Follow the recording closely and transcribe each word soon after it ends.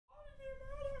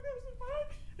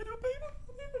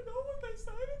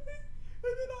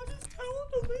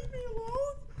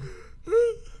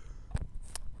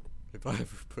if I ever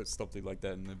put something like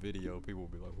that in the video, people will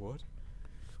be like, what?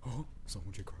 Oh,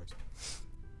 someone just cries.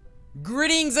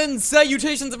 Greetings and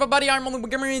salutations, everybody. I'm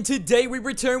OnlyCraft, and today we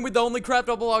return with the OnlyCraft.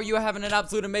 Hope all you having an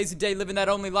absolute amazing day, living that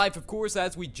only life, of course,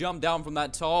 as we jump down from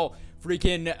that tall,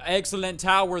 freaking excellent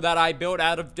tower that I built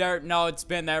out of dirt. No, it's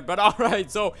been there, but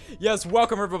alright. So, yes,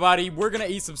 welcome, everybody. We're gonna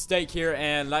eat some steak here,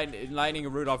 and Lightning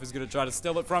and Rudolph is gonna try to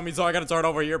steal it from me, so I gotta start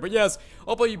over here. But yes,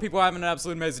 hope all you people are having an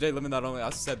absolute amazing day, living that only. I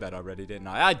said that already, didn't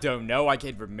I? I don't know. I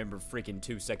can't remember freaking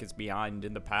 2 seconds behind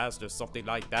in the past or something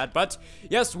like that. But,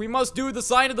 yes, we must do the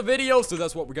sign of the video, so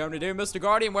that's what we're going to do. Mr.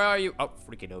 Guardian, where are you? Oh,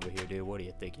 freaking over here, dude. What do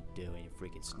you think you're doing, you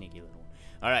freaking sneaky little one?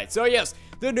 Alright, so yes,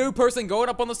 the new person going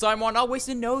up on the sign wall, not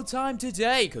wasting no time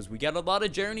today, because we got a lot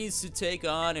of journeys to take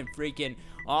on and freaking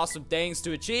awesome things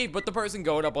to achieve, but the person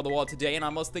going up on the wall today, and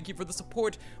I must thank you for the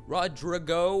support,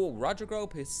 Rodrigo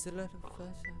Piscilla.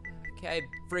 Okay,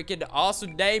 freaking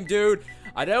awesome name, dude.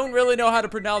 I don't really know how to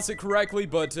pronounce it correctly,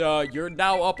 but you're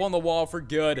now up on the wall for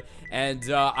good, and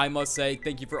I must say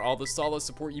thank you for all the solid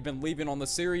support you've been leaving on the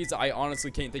series. I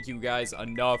honestly can't thank you guys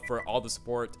enough for all the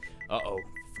support.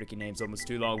 Freaking name's almost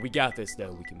too long. We got this,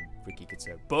 though. We can freaking get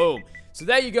set. Boom. So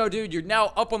there you go, dude. You're now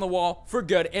up on the wall for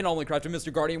good in OnlyCraft. And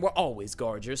Mr. Guardian will always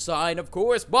guard your sign, of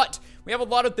course. But we have a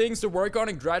lot of things to work on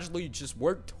and gradually just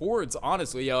work towards,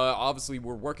 honestly. Obviously,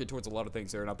 we're working towards a lot of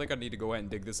things here. And I think I need to go ahead and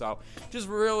dig this out just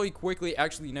really quickly.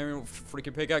 Actually, no,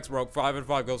 freaking pickaxe broke. 5 and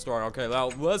 5 gold star. Okay, now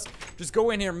let's just go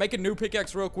in here, make a new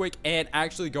pickaxe real quick, and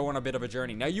actually go on a bit of a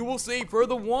journey. Now, you will see for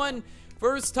the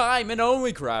first time in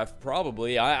OnlyCraft,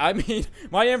 probably. I mean,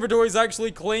 my inventory is actually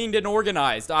cleaned and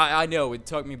organized. I know, it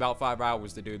took me about 5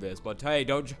 hours to do this, but hey,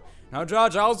 don't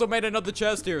judge. I also made another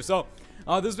chest here, so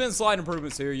there's been slight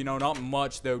improvements here, you know, not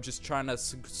much though, just trying to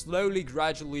slowly,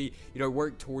 gradually, you know,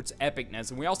 work towards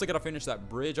epicness. And we also got to finish that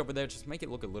bridge over there, just make it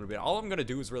look a little bit. All I'm going to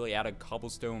do is really add a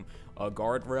cobblestone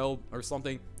guardrail or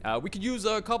something. We could use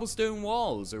cobblestone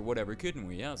walls or whatever, couldn't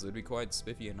we? Yeah, so it'd be quite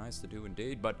spiffy and nice to do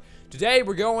indeed. But today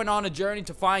we're going on a journey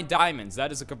to find diamonds.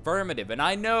 That is a confirmative, and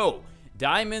I know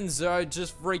diamonds are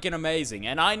just freaking amazing,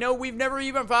 and I know we've never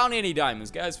even found any diamonds.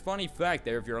 Guys, funny fact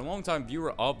there, if you're a long-time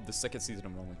viewer of the second season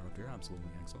of OnlyCraft, you're absolutely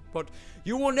excellent, but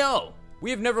you will know we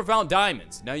have never found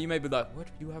diamonds. Now, you may be like, what?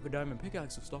 You have a diamond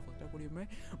pickaxe or stuff like that? What do you mean?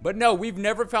 But no, we've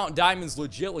never found diamonds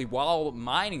legitly while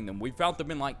mining them. We found them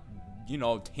in, like, you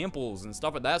know, temples and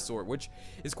stuff of that sort, which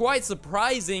is quite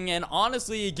surprising, and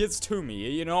honestly, it gets to me.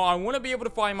 You know, I want to be able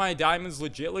to find my diamonds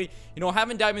legitly. You know,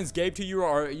 having diamonds gave to you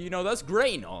are, you know, that's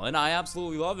great and all, and I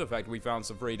absolutely love the fact that we found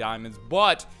some free diamonds,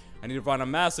 but I need to find a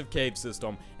massive cave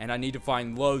system, and I need to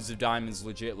find loads of diamonds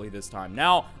legitly this time.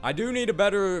 Now, I do need a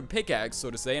better pickaxe, so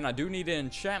to say, and I do need to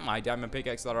enchant my diamond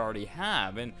pickaxe that I already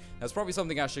have, and that's probably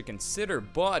something I should consider,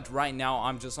 but right now,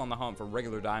 I'm just on the hunt for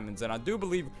regular diamonds, and I do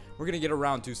believe we're going to get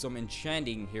around to some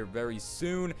enchanting here very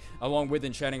soon. Along with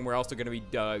enchanting, we're also going to be,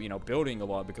 you know, building a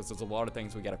lot, because there's a lot of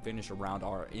things we got to finish around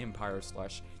our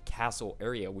empire/castle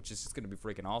area, which is just going to be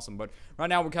freaking awesome, but right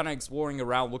now, we're kind of exploring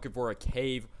around, looking for a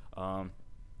cave.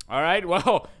 Alright,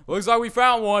 well, looks like we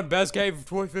found one. Best cave of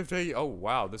 2015. Oh,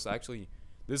 wow, this actually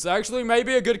may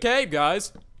be a good cave,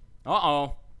 guys.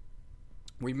 Uh-oh.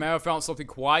 We may have found something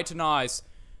quite nice.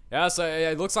 Yes,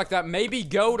 it looks like that may be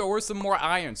gold or some more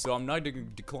iron, so I'm not going to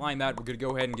decline that. We're going to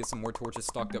go ahead and get some more torches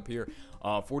stocked up here.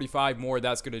 45 more,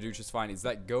 that's going to do just fine. Is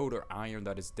that gold or iron?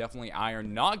 That is definitely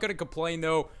iron. Not going to complain,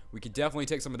 though. We could definitely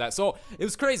take some of that. So, it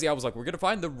was crazy. I was like, we're going to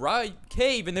find the right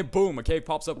cave, and then boom, a cave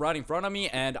pops up right in front of me,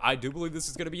 and I do believe this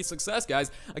is going to be a success,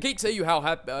 guys. I can't tell you how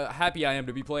happy I am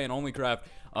to be playing OnlyCraft.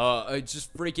 It's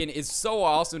just freaking, it's so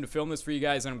awesome to film this for you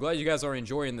guys, and I'm glad you guys are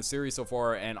enjoying the series so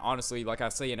far, and honestly, like I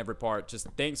say in every part, just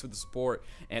thanks for the support,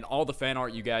 and all the fan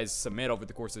art you guys submit over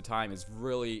the course of time is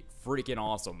really freaking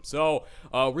awesome. So,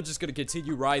 we're just gonna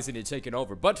continue rising and taking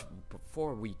over, but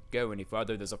before we go any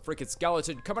further, there's a freaking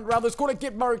skeleton coming around this corner.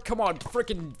 Get married, come on,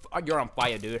 freaking, you're on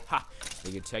fire, dude. Ha,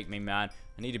 you can take me, man.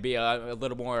 I need to be a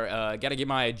little more, gotta get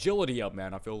my agility up,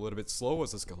 man. I feel a little bit slow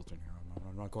as a skeleton here.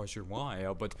 I'm not quite sure why,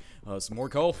 but some more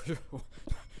coal.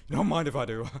 Don't mind if I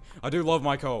do. I do love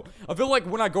my coal. I feel like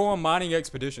when I go on mining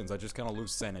expeditions, I just kind of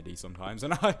lose sanity sometimes,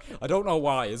 and I don't know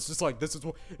why. It's just like this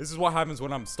is what happens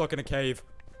when I'm stuck in a cave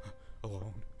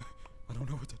alone. I don't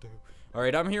know what to do. All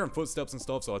right, I'm hearing footsteps and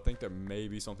stuff, so I think there may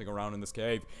be something around in this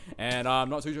cave, and I'm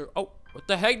not too sure. Oh, what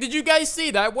the heck? Did you guys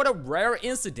see that? What a rare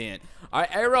incident. An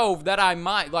arrow that I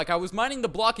was mining the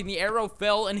block, and the arrow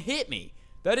fell and hit me.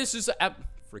 That is just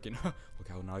freaking Look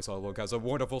how nice I look as a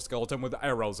wonderful skeleton with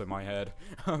arrows in my head.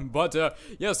 But,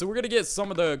 yeah, so we're gonna get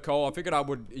some of the coal. I figured I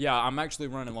would, yeah, I'm actually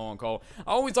running low on coal. I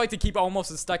always like to keep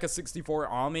almost a stack of 64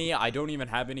 on me. I don't even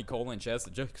have any coal in chests.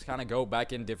 Just kind of go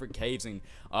back in different caves and,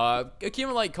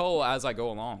 accumulate coal as I go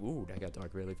along. Ooh, that got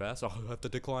dark really fast. I'll have to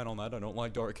decline on that. I don't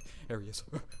like dark areas.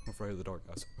 I'm afraid of the dark,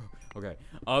 guys. Okay,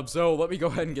 so let me go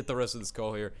ahead and get the rest of this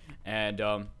coal here and,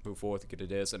 move forward to get to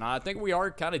this. And I think we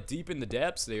are kind of deep in the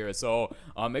depths here, so,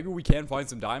 maybe we can find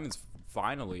some diamonds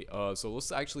finally. So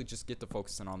let's actually just get to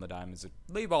focusing on the diamonds and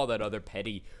leave all that other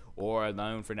petty ore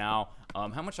alone for now.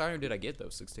 How much iron did I get though?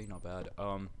 16, not bad.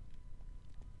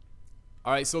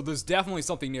 Alright, so there's definitely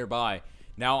something nearby.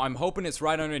 Now, I'm hoping it's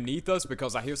right underneath us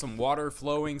because I hear some water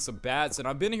flowing, some bats, and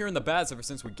I've been hearing the bats ever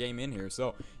since we came in here.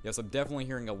 So, yes, I'm definitely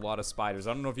hearing a lot of spiders.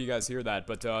 I don't know if you guys hear that,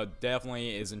 but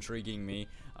definitely is intriguing me.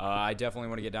 I definitely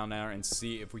want to get down there and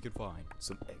see if we could find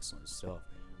some excellent stuff.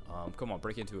 Come on,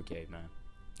 break into a cave, man.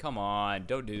 Come on,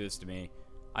 don't do this to me.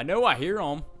 I know I hear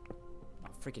them.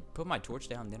 I'll freaking put my torch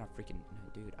down, then I freaking...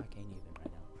 Dude, I can't even right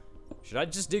now. Should I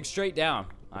just dig straight down?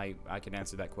 I can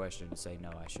answer that question and say no,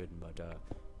 I shouldn't, but,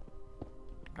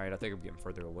 Alright, I think I'm getting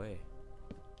further away.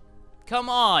 Come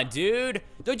on, dude!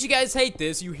 Don't you guys hate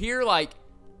this? You hear, like...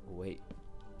 Oh, wait.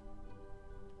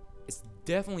 It's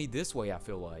definitely this way, I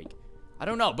feel like. I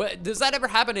don't know, but does that ever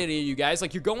happen to any of you guys?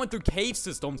 Like, you're going through cave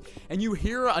systems, and you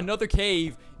hear another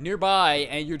cave nearby,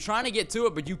 and you're trying to get to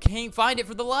it, but you can't find it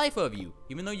for the life of you,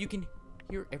 even though you can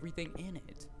hear everything in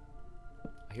it.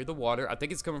 I hear the water. I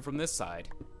think it's coming from this side.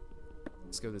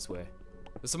 Let's go this way.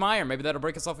 There's some iron. Maybe that'll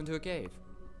break us off into a cave.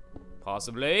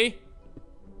 Possibly.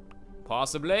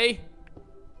 Possibly.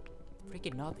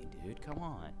 Freaking nothing, dude. Come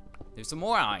on. There's some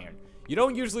more iron. You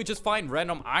don't usually just find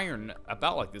random iron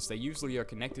about like this. They usually are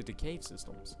connected to cave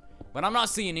systems. But I'm not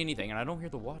seeing anything, and I don't hear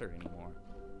the water anymore.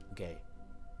 Okay.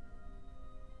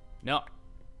 No.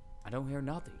 I don't hear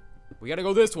nothing. We gotta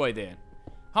go this way, then.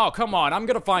 Oh, come on. I'm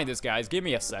gonna find this, guys. Give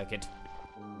me a second.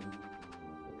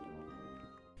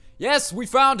 Yes, we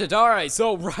found it. Alright,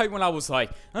 so right when I was like,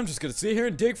 I'm just gonna sit here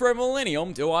and dig for a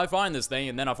millennium till I find this thing,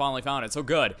 and then I finally found it. So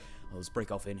good. Let's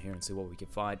break off in here and see what we can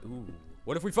find. Ooh.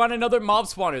 What if we find another mob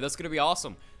spawner? That's gonna be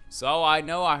awesome. So I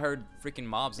know I heard freaking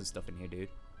mobs and stuff in here, dude.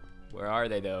 Where are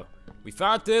they, though? We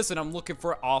found this, and I'm looking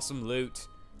for awesome loot.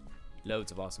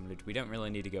 Loads of awesome loot. We don't really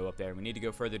need to go up there. We need to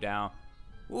go further down.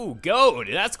 Ooh, gold.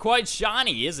 That's quite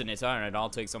shiny, isn't it? Alright, I'll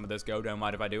take some of this gold. Don't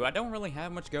mind if I do. I don't really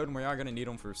have much gold, and we are gonna need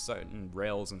them for certain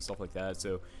rails and stuff like that.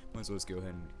 So might as well just go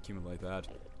ahead and accumulate that.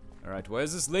 Alright, where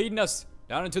is this leading us?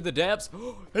 Down into the depths.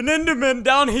 An Enderman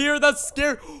down here. That's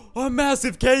scary. A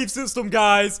massive cave system,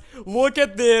 guys. Look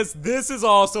at this. This is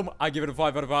awesome. I give it a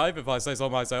 5 out of 5 if I say so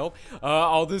myself.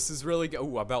 Oh, this is really good.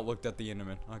 Oh, I about looked at the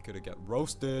Enderman. I could have got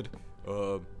roasted.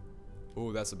 Oh,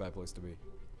 that's a bad place to be.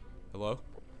 Hello?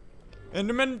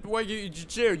 Enderman? Wait, you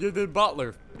chill. You're the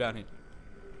butler down here.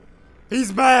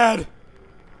 He's mad.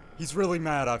 He's really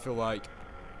mad, I feel like.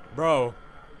 Bro.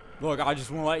 Look, I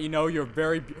just want to let you know you're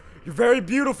very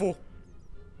beautiful.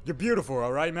 You're beautiful,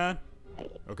 alright, man?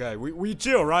 Okay, we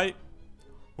chill, right?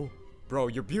 Oh, bro,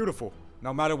 you're beautiful.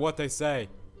 No matter what they say,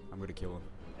 I'm gonna kill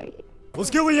him.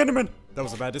 Let's kill the Enderman! That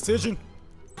was a bad decision.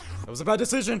 That was a bad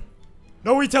decision.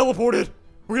 No, he teleported.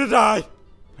 We're gonna die.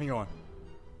 Hang on.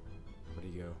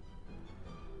 Where'd he go?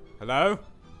 Hello?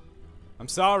 I'm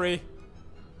sorry.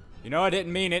 You know I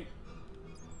didn't mean it.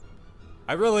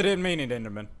 I really didn't mean it,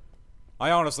 Enderman. I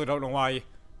honestly don't know why.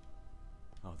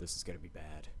 Oh, this is gonna be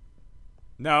bad.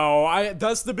 No,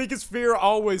 that's the biggest fear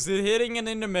always, hitting an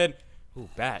Enderman. Ooh,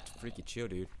 bat. Freaking chill,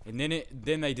 dude. And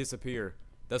then they disappear.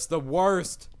 That's the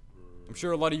worst. I'm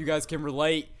sure a lot of you guys can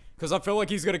relate, because I feel like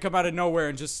he's gonna come out of nowhere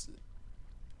and just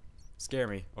scare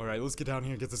me. Alright, let's get down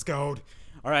here and get this gold.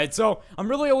 Alright, so I'm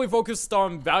really only focused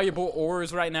on valuable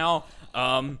ores right now.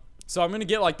 So I'm gonna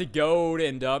get like the gold,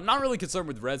 and I'm not really concerned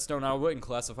with redstone. I wouldn't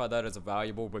classify that as a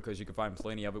valuable because you can find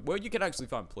plenty of it. Well, you can actually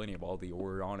find plenty of all the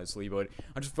ore, honestly, but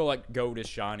I just feel like gold is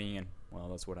shiny, and well,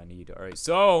 that's what I need. Alright,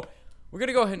 so we're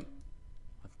gonna go ahead and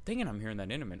I'm thinking I'm hearing that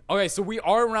Enderman. Okay, so we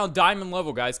are around diamond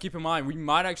level, guys. Keep in mind, we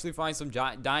might actually find some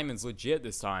diamonds legit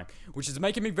this time, which is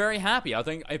making me very happy. I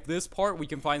think if this part we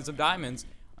can find some diamonds,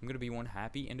 I'm gonna be one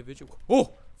happy individual.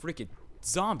 Oh, freaking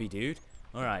zombie, dude.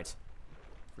 Alright.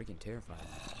 Freaking terrified.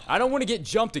 I don't want to get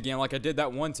jumped again like I did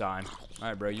that one time.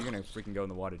 Alright, bro, you're gonna freaking go in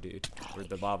the water, dude. Or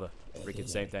the lava. Freaking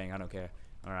same thing, I don't care.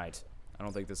 Alright. I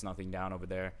don't think there's nothing down over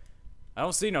there. I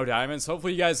don't see no diamonds.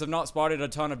 Hopefully you guys have not spotted a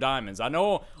ton of diamonds. I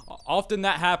know often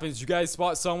that happens. You guys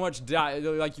spot so much,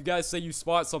 like you guys say you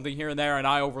spot something here and there and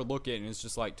I overlook it and it's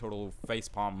just like total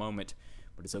facepalm moment.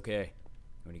 But it's okay.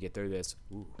 I'm gonna get through this.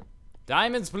 Ooh.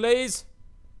 Diamonds, please.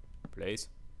 Please.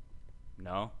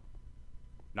 No.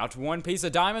 Not one piece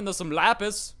of diamond. There's some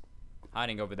lapis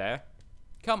hiding over there.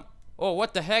 Come. Oh,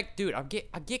 what the heck? Dude, I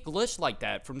get glitched like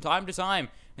that from time to time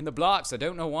in the blocks. I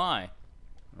don't know why.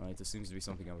 Alright, there seems to be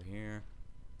something over here.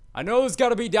 I know there's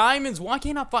gotta be diamonds. Why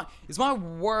can't I find... Is my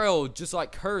world just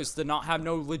like cursed to not have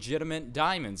no legitimate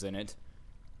diamonds in it?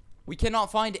 We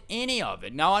cannot find any of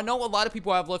it. Now, I know a lot of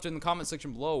people have left in the comment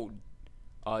section below.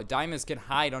 Diamonds can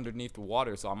hide underneath the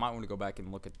water, so I might want to go back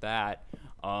and look at that.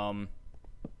 But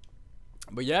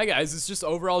yeah, guys, it's just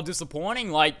overall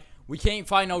disappointing. Like, we can't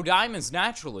find no diamonds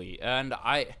naturally. And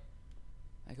that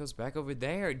goes back over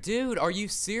there. Dude, are you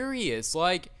serious?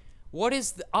 Like... What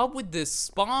is up with this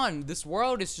spawn? This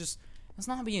world is just, it's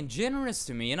not being generous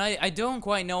to me, and I don't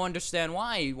quite understand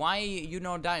why. Why you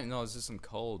no diamond? No, it's just some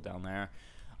coal down there.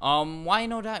 Why you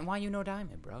no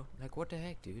diamond, bro? Like, what the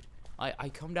heck, dude? I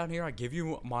come down here, I give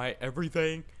you my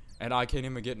everything, and I can't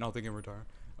even get nothing in return.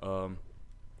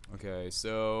 Okay,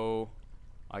 so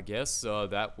I guess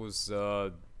that was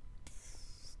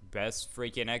best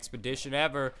freaking expedition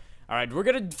ever. All right, we're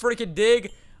gonna freaking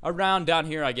dig around down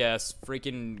here, I guess,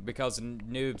 freaking because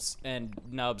noobs and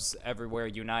nubs everywhere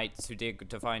unite to dig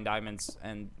to find diamonds,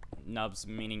 and nubs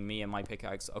meaning me and my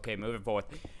pickaxe. Okay, moving forward.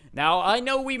 Now, I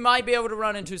know we might be able to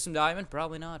run into some diamond.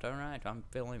 Probably not. All right, I'm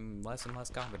feeling less and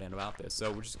less confident about this,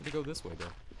 so we're just gonna go this way, though.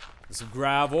 There's some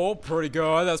gravel, pretty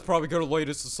good. That's probably gonna lead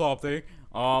us to something.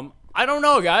 I don't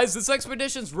know, guys. This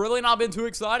expedition's really not been too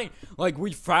exciting. Like,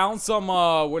 we found some,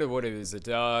 what is it?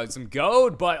 Some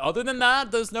gold, but other than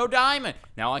that, there's no diamond.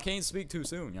 Now, I can't speak too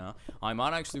soon, yeah? I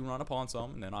might actually run upon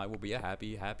some, and then I will be a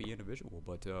happy individual.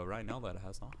 But, right now, that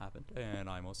has not happened, and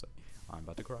I must say, I'm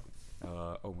about to cry.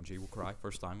 OMG will cry,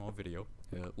 first time on video,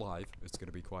 live. It's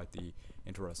gonna be quite the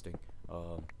interesting,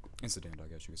 incident, I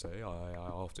guess you could say. I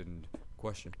often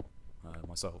question,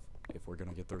 myself, if we're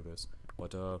gonna get through this.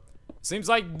 But, seems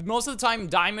like most of the time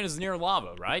diamond is near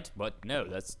lava, right? But no,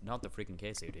 that's not the freaking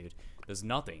case here, dude. There's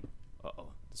nothing. Uh-oh,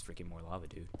 there's freaking more lava,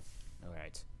 dude.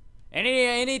 Alright.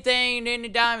 Any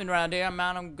diamond around here? I'm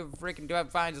gonna freaking do I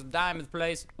find some diamonds,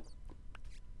 please?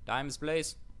 Diamonds,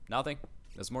 please? Nothing?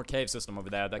 There's more cave system over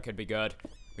there. That could be good.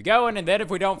 We go in, and then if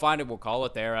we don't find it, we'll call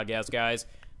it there, I guess, guys.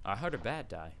 I heard a bat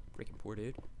die. Freaking poor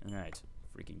dude. Alright.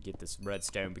 Freaking get this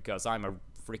redstone because I'm a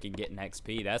freaking getting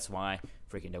XP. That's why.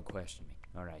 Freaking don't question me.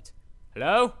 Alright.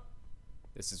 Hello?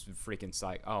 This is freaking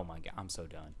psych. Oh my god. I'm so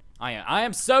done. I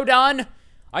am so done.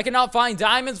 I cannot find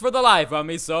diamonds for the life of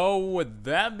me. So with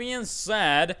that being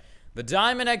said, the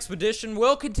diamond expedition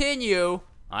will continue.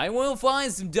 I will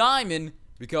find some diamond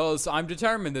because I'm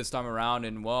determined this time around.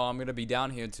 And well, I'm going to be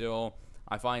down here till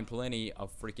I find plenty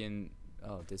of freaking...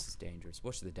 Oh, this is dangerous.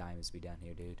 What should the diamonds be down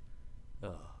here, dude?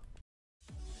 Ugh.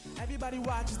 Everybody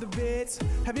watches the vids,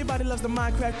 everybody loves the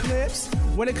Minecraft clips.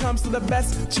 When it comes to the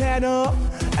best channel,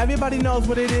 everybody knows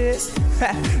what it is.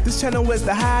 This channel is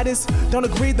the hottest. Don't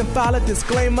agree, then file a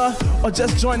disclaimer, or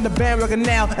just join the bandwagon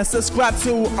now and subscribe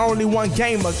to Only One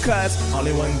Gamer, cause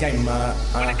Only One Gamer.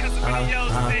 When it comes to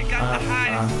videos, they got the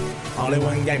hottest. Only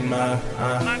One Gamer.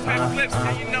 Minecraft clips, so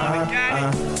you know they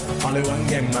got it. Only One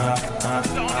Gamer. It's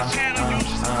the only channel you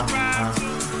should subscribe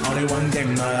to. Only one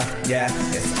gamer, yeah,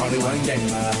 it's only one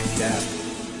gamer, yeah.